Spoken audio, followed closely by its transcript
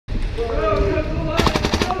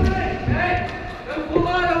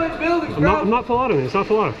I'm not full auto, it's not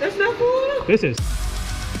full auto. That's not full auto? This is.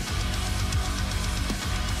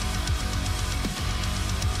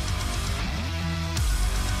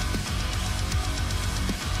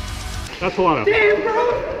 That's full auto. Damn,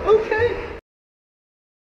 bro. Okay.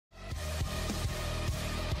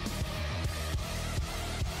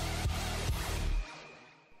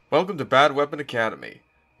 Welcome to Bad Weapon Academy,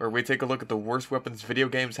 where we take a look at the worst weapons video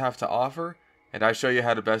games have to offer, and I show you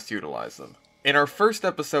how to best utilize them. In our first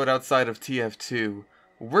episode outside of TF2,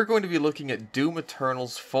 we're going to be looking at Doom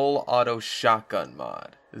Eternal's Full Auto Shotgun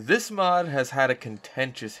mod. This mod has had a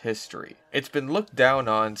contentious history. It's been looked down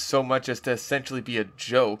on so much as to essentially be a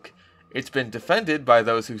joke. It's been defended by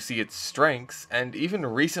those who see its strengths, and even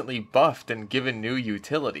recently buffed and given new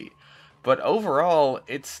utility. But overall,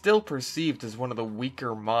 it's still perceived as one of the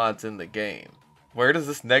weaker mods in the game. Where does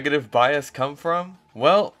this negative bias come from?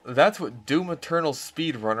 Well, that's what Doom Eternal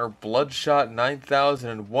speedrunner Bloodshot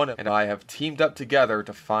 9001 and I have teamed up together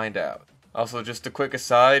to find out. Also, just a quick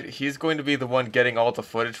aside, he's going to be the one getting all the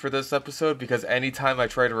footage for this episode because anytime I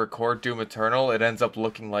try to record Doom Eternal, it ends up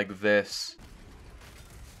looking like this.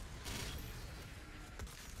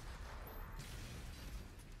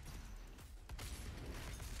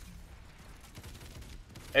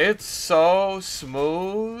 It's so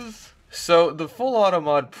smooth. So the full auto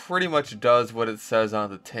mod pretty much does what it says on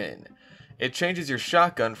the tin. It changes your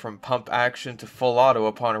shotgun from pump action to full auto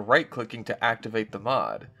upon right clicking to activate the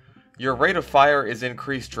mod. Your rate of fire is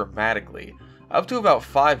increased dramatically, up to about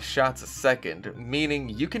 5 shots a second, meaning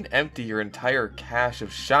you can empty your entire cache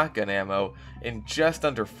of shotgun ammo in just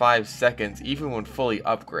under 5 seconds even when fully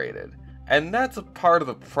upgraded. And that's a part of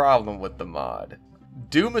the problem with the mod.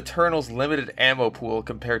 Doom Eternal's limited ammo pool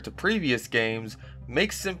compared to previous games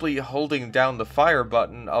makes simply holding down the fire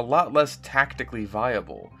button a lot less tactically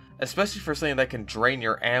viable, especially for something that can drain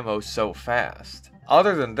your ammo so fast.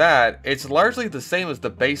 Other than that, it's largely the same as the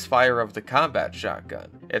base fire of the combat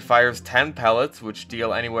shotgun. It fires 10 pellets, which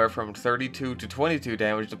deal anywhere from 32 to 22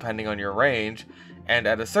 damage depending on your range, and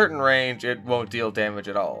at a certain range it won't deal damage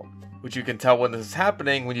at all, which you can tell when this is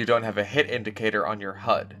happening when you don't have a hit indicator on your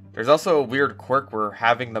HUD. There's also a weird quirk where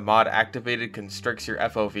having the mod activated constricts your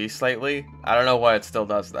FOV slightly. I don't know why it still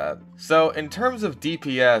does that. So in terms of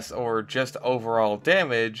DPS or just overall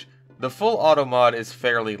damage, the full auto mod is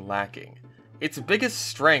fairly lacking. Its biggest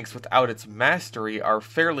strengths without its mastery are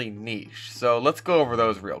fairly niche, so let's go over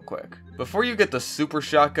those real quick. Before you get the super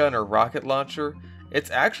shotgun or rocket launcher,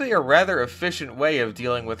 it's actually a rather efficient way of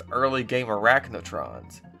dealing with early game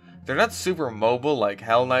arachnotrons. They're not super mobile like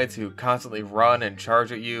Hell Knights who constantly run and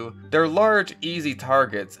charge at you. They're large, easy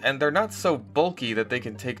targets, and they're not so bulky that they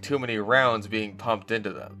can take too many rounds being pumped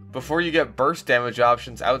into them. Before you get burst damage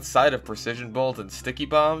options outside of precision bolt and sticky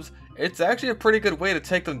bombs, it's actually a pretty good way to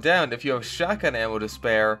take them down if you have shotgun ammo to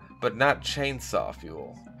spare, but not chainsaw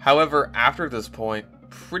fuel. However, after this point,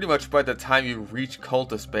 pretty much by the time you reach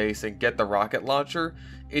Cultist base and get the rocket launcher,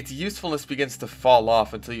 its usefulness begins to fall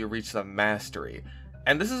off until you reach the mastery.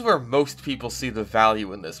 And this is where most people see the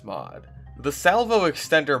value in this mod. The Salvo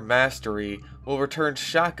Extender Mastery will return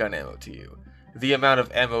shotgun ammo to you. The amount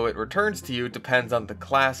of ammo it returns to you depends on the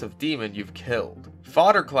class of demon you've killed.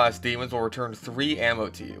 Fodder class demons will return 3 ammo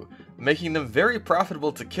to you, making them very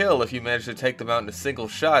profitable to kill if you manage to take them out in a single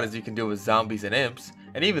shot as you can do with zombies and imps.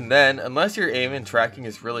 And even then, unless your aim and tracking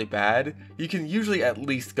is really bad, you can usually at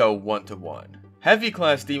least go 1-to-1. Heavy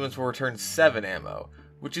class demons will return 7 ammo,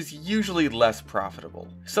 which is usually less profitable.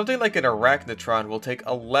 Something like an Arachnotron will take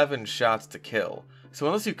 11 shots to kill, so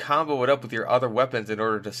unless you combo it up with your other weapons in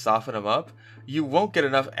order to soften them up, you won't get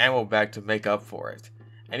enough ammo back to make up for it.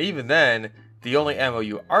 And even then, the only ammo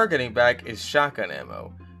you are getting back is shotgun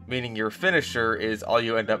ammo, meaning your finisher is all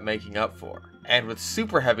you end up making up for. And with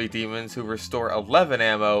super heavy demons who restore 11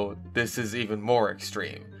 ammo, this is even more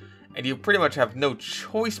extreme. And you pretty much have no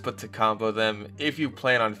choice but to combo them if you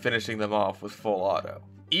plan on finishing them off with full auto.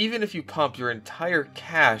 Even if you pump your entire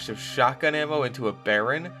cache of shotgun ammo into a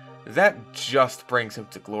Baron, that just brings him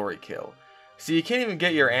to glory kill. So you can't even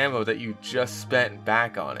get your ammo that you just spent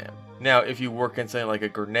back on him. Now, if you work in something like a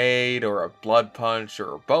grenade or a blood punch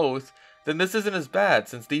or both, then this isn't as bad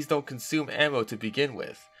since these don't consume ammo to begin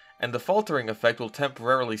with, and the faltering effect will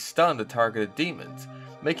temporarily stun the targeted demons,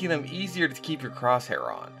 making them easier to keep your crosshair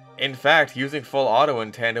on. In fact, using full auto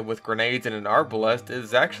in tandem with grenades and an arbalest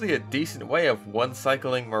is actually a decent way of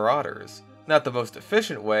one-cycling marauders. Not the most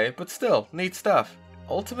efficient way, but still, neat stuff.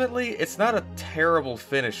 Ultimately, it's not a terrible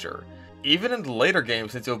finisher. Even in the later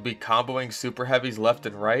games, since you'll be comboing super heavies left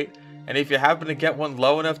and right, and if you happen to get one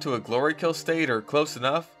low enough to a glory kill state or close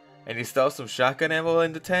enough, and you still have some shotgun ammo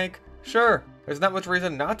in the tank, Sure, there's not much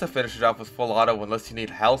reason not to finish it off with full auto unless you need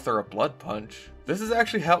health or a blood punch. This has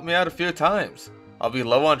actually helped me out a few times. I'll be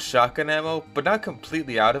low on shotgun ammo, but not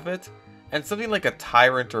completely out of it, and something like a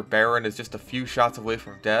Tyrant or Baron is just a few shots away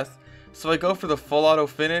from death, so I go for the full auto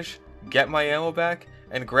finish, get my ammo back,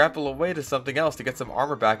 and grapple away to something else to get some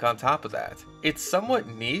armor back on top of that. It's somewhat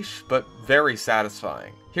niche, but very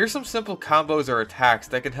satisfying. Here's some simple combos or attacks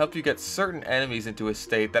that can help you get certain enemies into a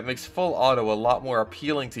state that makes full auto a lot more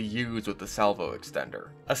appealing to use with the salvo extender.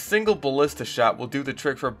 A single ballista shot will do the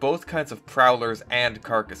trick for both kinds of prowlers and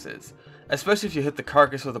carcasses, especially if you hit the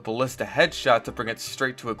carcass with a ballista headshot to bring it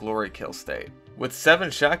straight to a glory kill state. With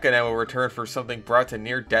 7 shotgun ammo returned for something brought to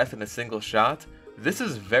near death in a single shot, this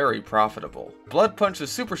is very profitable. Blood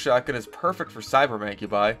Punch's Super Shotgun is perfect for Cyber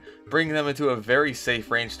Mancubi, bringing them into a very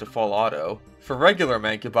safe range to full auto. For regular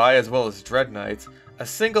Mancubi as well as Dread Knights, a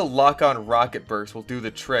single lock-on rocket burst will do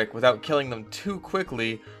the trick without killing them too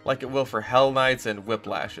quickly like it will for Hell Knights and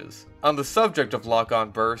Whiplashes. On the subject of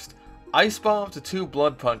lock-on burst, Ice Bomb to 2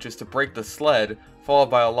 Blood Punches to break the sled,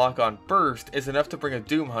 followed by a lock-on burst, is enough to bring a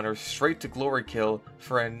Doom Hunter straight to glory kill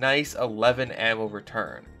for a nice 11 ammo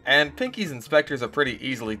return. And Pinky's Inspectors are pretty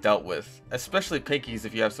easily dealt with, especially Pinky's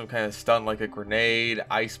if you have some kind of stun like a grenade,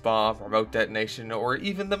 ice bomb, remote detonation, or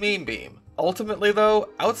even the meme beam. Ultimately though,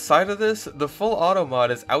 outside of this, the full auto mod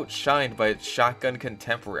is outshined by its shotgun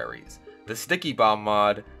contemporaries, the Sticky Bomb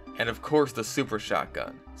mod, and of course the Super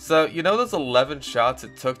Shotgun. So, you know those 11 shots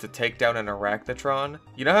it took to take down an Arachnotron?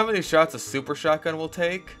 You know how many shots a Super Shotgun will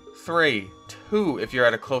take? 3. 2 if you're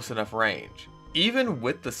at a close enough range. Even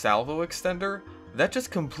with the salvo extender, that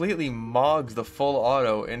just completely mogs the full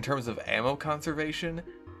auto in terms of ammo conservation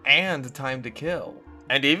and time to kill.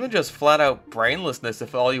 And even just flat out brainlessness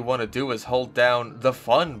if all you want to do is hold down the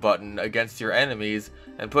fun button against your enemies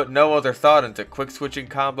and put no other thought into quick switching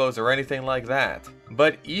combos or anything like that.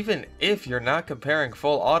 But even if you're not comparing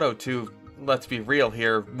full auto to, let's be real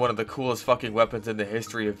here, one of the coolest fucking weapons in the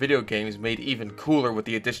history of video games made even cooler with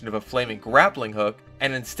the addition of a flaming grappling hook,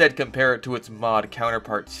 and instead compare it to its mod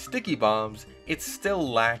counterpart Sticky Bombs, it's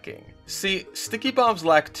still lacking. See, Sticky Bombs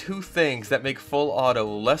lack 2 things that make full auto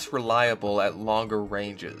less reliable at longer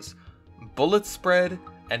ranges: bullet spread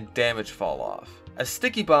and damage fall off. A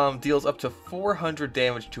Sticky Bomb deals up to 400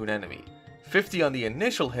 damage to an enemy, 50 on the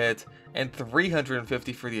initial hit, and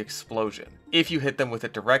 350 for the explosion, if you hit them with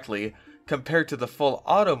it directly, compared to the full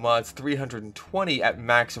auto mod's 320 at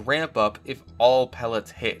max ramp up if all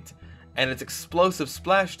pellets hit, and its explosive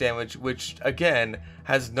splash damage, which again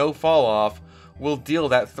has no fall off, will deal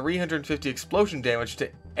that 350 explosion damage to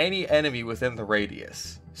any enemy within the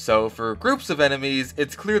radius. So for groups of enemies,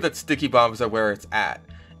 it's clear that Sticky Bombs are where it's at.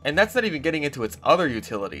 And that's not even getting into its other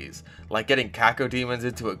utilities, like getting Cacodemons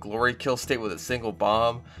into a glory kill state with a single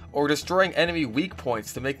bomb, or destroying enemy weak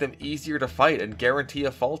points to make them easier to fight and guarantee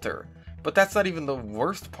a falter. But that's not even the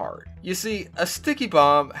worst part. You see, a Sticky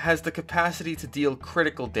Bomb has the capacity to deal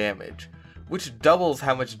critical damage, which doubles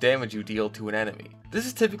how much damage you deal to an enemy. This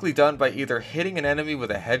is typically done by either hitting an enemy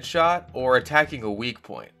with a headshot or attacking a weak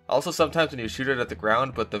point. Also sometimes when you shoot it at the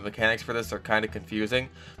ground, but the mechanics for this are kind of confusing.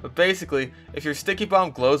 But basically, if your Sticky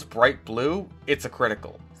Bomb glows bright blue, it's a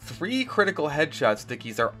critical. 3 critical headshot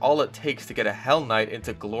stickies are all it takes to get a Hell Knight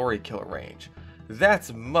into glory kill range.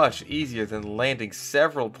 That's much easier than landing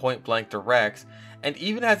several point blank directs, and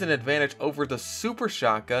even has an advantage over the Super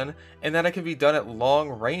Shotgun in that it can be done at long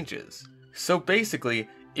ranges. So basically,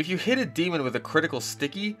 if you hit a demon with a critical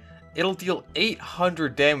sticky, it'll deal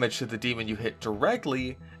 800 damage to the demon you hit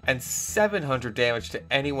directly, and 700 damage to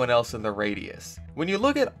anyone else in the radius. When you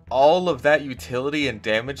look at all of that utility and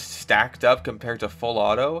damage stacked up compared to full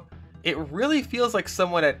auto, it really feels like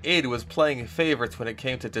someone at id was playing favorites when it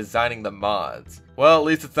came to designing the mods. Well, at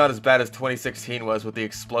least it's not as bad as 2016 was with the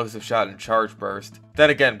explosive shot and charge burst. Then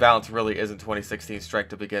again, balance really isn't 2016's strength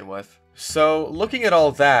to begin with. So, looking at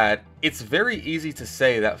all that, it's very easy to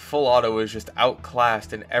say that full auto is just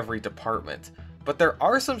outclassed in every department, but there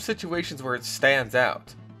are some situations where it stands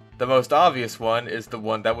out. The most obvious one is the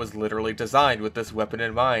one that was literally designed with this weapon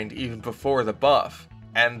in mind even before the buff,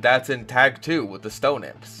 and that's in Tag 2 with the Stone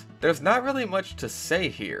Imps. There's not really much to say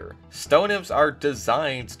here. Stone Imps are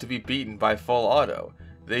designed to be beaten by full auto.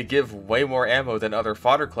 They give way more ammo than other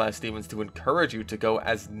fodder class demons to encourage you to go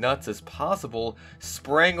as nuts as possible,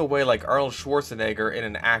 spraying away like Arnold Schwarzenegger in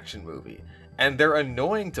an action movie. And they're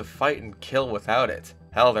annoying to fight and kill without it.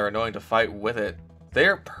 Hell, they're annoying to fight with it.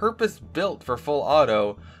 They're purpose built for full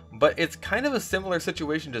auto, but it's kind of a similar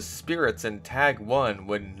situation to Spirits in Tag 1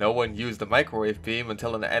 when no one used the microwave beam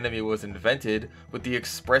until an enemy was invented with the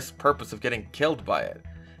express purpose of getting killed by it.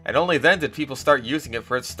 And only then did people start using it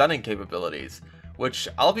for its stunning capabilities, which,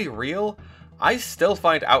 I'll be real, I still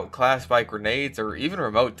find outclassed by grenades or even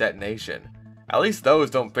remote detonation. At least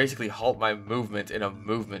those don't basically halt my movement in a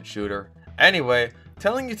movement shooter. Anyway,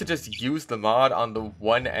 telling you to just use the mod on the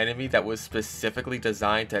one enemy that was specifically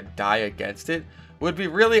designed to die against it would be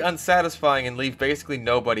really unsatisfying and leave basically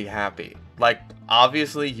nobody happy. Like,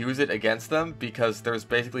 obviously use it against them because there's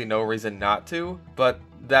basically no reason not to, but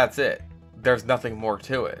that's it. There's nothing more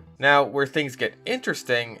to it. Now, where things get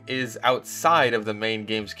interesting is outside of the main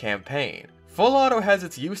game's campaign. Full auto has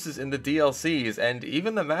its uses in the DLCs and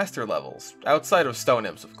even the master levels, outside of stone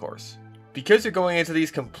imps of course. Because you're going into these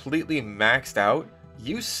completely maxed out,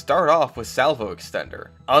 you start off with salvo extender.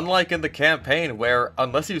 Unlike in the campaign where,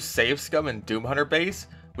 unless you save scum in Doom Hunter base,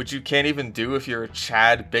 which you can't even do if you're a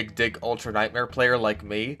Chad Big Dig Ultra Nightmare player like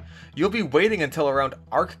me, you'll be waiting until around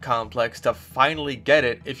Arc Complex to finally get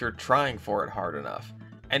it if you're trying for it hard enough.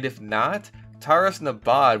 And if not, Taras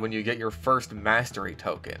Nabad when you get your first mastery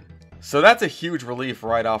token. So that's a huge relief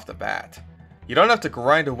right off the bat. You don't have to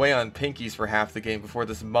grind away on pinkies for half the game before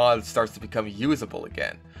this mod starts to become usable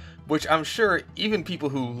again, which I'm sure even people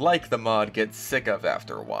who like the mod get sick of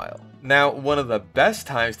after a while. Now, one of the best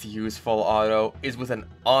times to use full auto is with an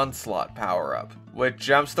onslaught power-up, which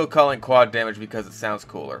I'm still calling quad damage because it sounds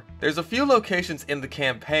cooler. There's a few locations in the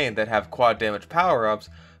campaign that have quad damage power-ups,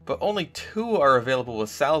 but only 2 are available with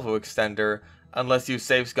salvo extender, unless you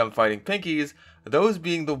save scum fighting pinkies, those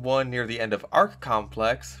being the one near the end of Arc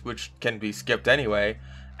Complex, which can be skipped anyway,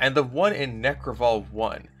 and the one in Necroval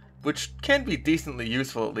 1, which can be decently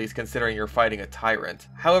useful at least considering you're fighting a tyrant.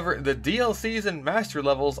 However, the DLCs and master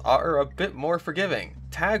levels are a bit more forgiving.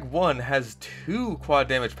 Tag 1 has 2 quad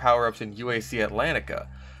damage power-ups in UAC Atlantica.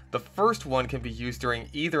 The first one can be used during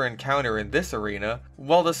either encounter in this arena,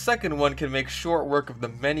 while the second one can make short work of the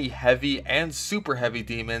many heavy and super heavy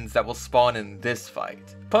demons that will spawn in this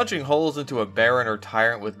fight. Punching holes into a Baron or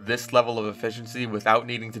Tyrant with this level of efficiency without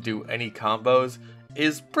needing to do any combos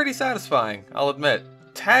is pretty satisfying, I'll admit.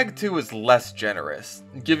 Tag 2 is less generous,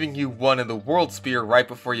 giving you one in the World Spear right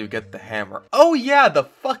before you get the hammer. Oh yeah, the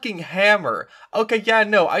fucking hammer! Okay, yeah,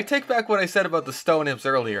 no, I take back what I said about the stone imps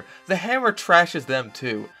earlier. The hammer trashes them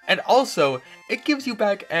too. And also, it gives you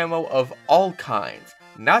back ammo of all kinds,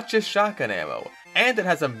 not just shotgun ammo. And it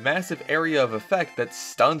has a massive area of effect that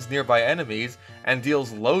stuns nearby enemies and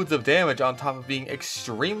deals loads of damage on top of being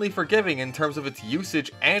extremely forgiving in terms of its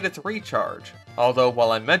usage and its recharge. Although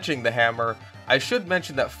while I'm mentioning the hammer, I should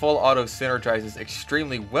mention that full auto synergizes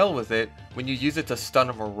extremely well with it when you use it to stun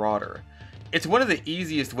a marauder. It's one of the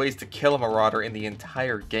easiest ways to kill a marauder in the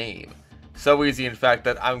entire game. So easy in fact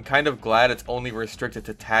that I'm kind of glad it's only restricted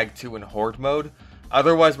to Tag 2 and Horde mode.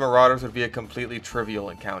 Otherwise, Marauders would be a completely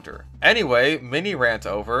trivial encounter. Anyway, mini rant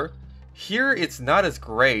over. Here, it's not as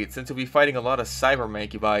great since you'll be fighting a lot of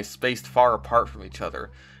Cybermancubi spaced far apart from each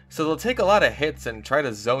other, so they'll take a lot of hits and try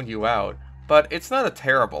to zone you out, but it's not a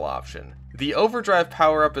terrible option. The Overdrive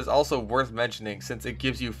power-up is also worth mentioning since it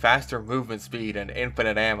gives you faster movement speed and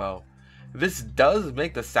infinite ammo. This does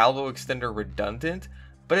make the salvo extender redundant,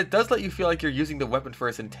 but it does let you feel like you're using the weapon for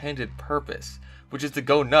its intended purpose, which is to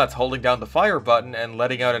go nuts holding down the fire button and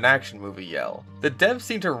letting out an action movie yell. The devs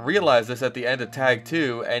seem to realize this at the end of Tag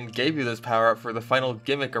 2 and gave you this power up for the final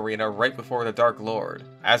gimmick arena right before the Dark Lord.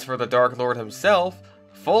 As for the Dark Lord himself,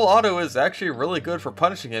 full auto is actually really good for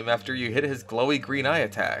punishing him after you hit his glowy green eye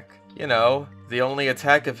attack. You know, the only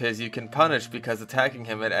attack of his you can punish because attacking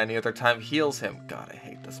him at any other time heals him. God, I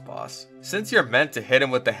hate this boss. Since you're meant to hit him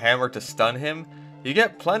with the hammer to stun him, you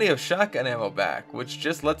get plenty of shotgun ammo back, which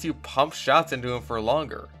just lets you pump shots into him for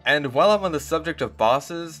longer. And while I'm on the subject of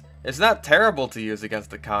bosses, it's not terrible to use against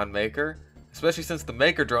the Con Maker, especially since the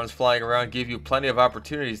Maker drones flying around give you plenty of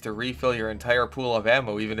opportunities to refill your entire pool of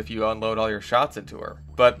ammo even if you unload all your shots into her.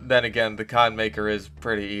 But then again, the Con Maker is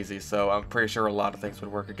pretty easy, so I'm pretty sure a lot of things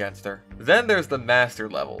would work against her. Then there's the Master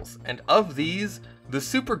levels, and of these, the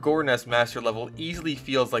Super Gorenest Master level easily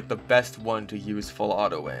feels like the best one to use full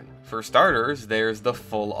auto in. For starters, there's the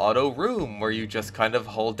full auto room, where you just kind of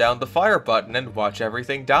hold down the fire button and watch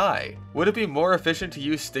everything die. Would it be more efficient to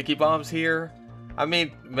use sticky bombs here? I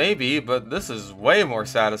mean, maybe, but this is way more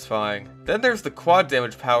satisfying. Then there's the quad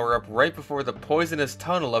damage power-up right before the poisonous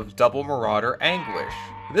tunnel of Double Marauder Anguish.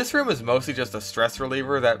 This room is mostly just a stress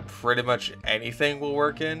reliever that pretty much anything will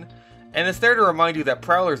work in, and it's there to remind you that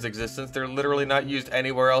Prowler's exist since they're literally not used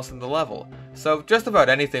anywhere else in the level. So just about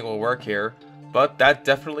anything will work here, but that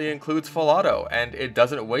definitely includes full auto, and it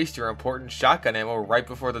doesn't waste your important shotgun ammo right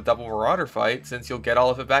before the Double Marauder fight since you'll get all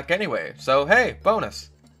of it back anyway, so hey, bonus!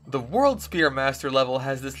 The World Spear Master level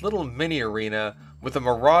has this little mini arena with a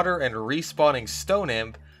Marauder and respawning Stone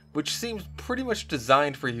Imp, which seems pretty much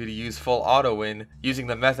designed for you to use full auto in, using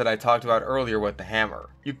the method I talked about earlier with the hammer.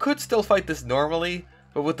 You could still fight this normally,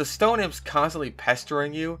 but with the stone imps constantly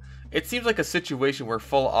pestering you, it seems like a situation where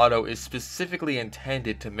full auto is specifically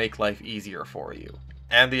intended to make life easier for you.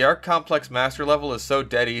 And the Arc Complex Master level is so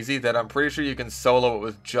dead easy that I'm pretty sure you can solo it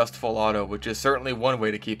with just full auto, which is certainly one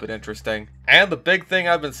way to keep it interesting. And the big thing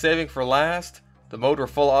I've been saving for last, the mode where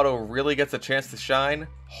full auto really gets a chance to shine,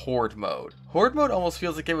 Horde mode. Horde mode almost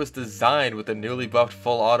feels like it was designed with the newly buffed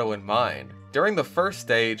full auto in mind. During the first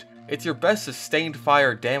stage, it's your best sustained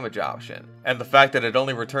fire damage option, and the fact that it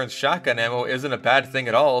only returns shotgun ammo isn't a bad thing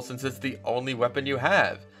at all since it's the only weapon you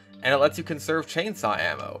have, and it lets you conserve chainsaw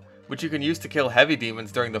ammo, which you can use to kill heavy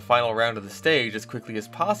demons during the final round of the stage as quickly as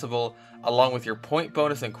possible, along with your point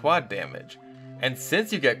bonus and quad damage. And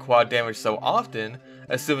since you get quad damage so often,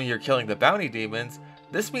 assuming you're killing the bounty demons,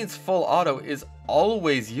 this means full auto is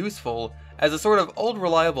always useful as a sort of old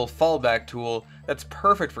reliable fallback tool that's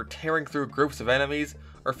perfect for tearing through groups of enemies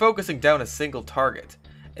or focusing down a single target.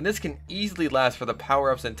 And this can easily last for the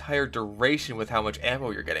power-up's entire duration with how much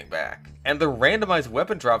ammo you're getting back. And the randomized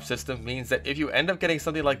weapon drop system means that if you end up getting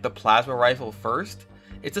something like the plasma rifle first,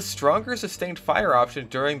 it's a stronger sustained fire option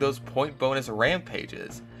during those point bonus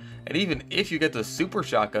rampages. And even if you get the super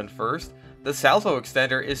shotgun first, the salvo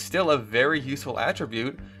extender is still a very useful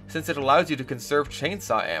attribute since it allows you to conserve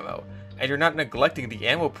chainsaw ammo, and you're not neglecting the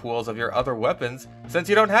ammo pools of your other weapons since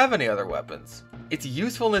you don't have any other weapons. Its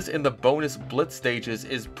usefulness in the bonus blitz stages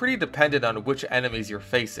is pretty dependent on which enemies you're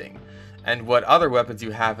facing, and what other weapons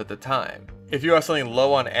you have at the time. If you are something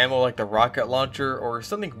low on ammo like the rocket launcher, or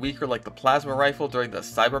something weaker like the plasma rifle during the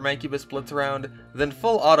Cybermancubus blitz round, then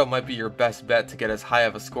full auto might be your best bet to get as high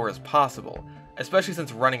of a score as possible, especially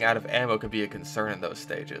since running out of ammo can be a concern in those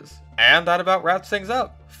stages. And that about wraps things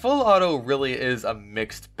up. Full auto really is a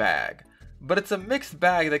mixed bag. But it's a mixed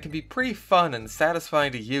bag that can be pretty fun and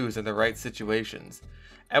satisfying to use in the right situations.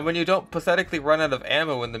 And when you don't pathetically run out of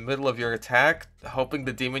ammo in the middle of your attack, hoping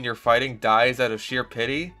the demon you're fighting dies out of sheer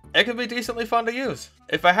pity, it can be decently fun to use.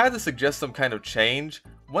 If I had to suggest some kind of change,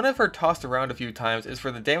 one I've heard tossed around a few times is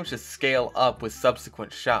for the damage to scale up with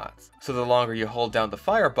subsequent shots. So the longer you hold down the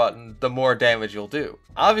fire button, the more damage you'll do.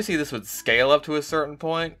 Obviously this would scale up to a certain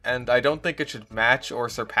point, and I don't think it should match or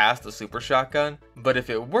surpass the super shotgun, but if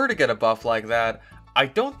it were to get a buff like that, I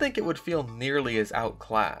don't think it would feel nearly as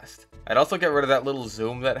outclassed. I'd also get rid of that little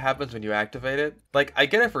zoom that happens when you activate it. Like, I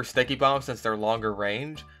get it for sticky bombs since they're longer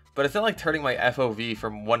range, but it's not like turning my FOV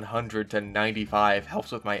from 100 to 95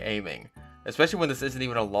 helps with my aiming, especially when this isn't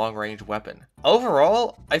even a long-range weapon.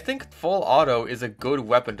 Overall, I think full auto is a good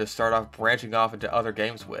weapon to start off branching off into other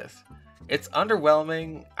games with. It's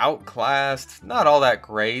underwhelming, outclassed, not all that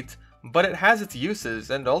great, but it has its uses,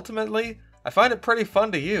 and ultimately, I find it pretty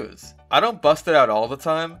fun to use. I don't bust it out all the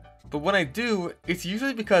time, but when I do, it's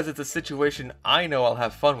usually because it's a situation I know I'll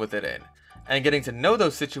have fun with it in. And getting to know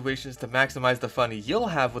those situations to maximize the fun you'll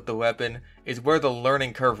have with the weapon is where the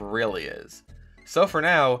learning curve really is. So for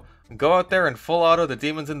now, go out there and full auto the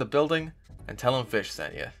demons in the building, and tell them Fish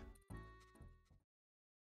sent you.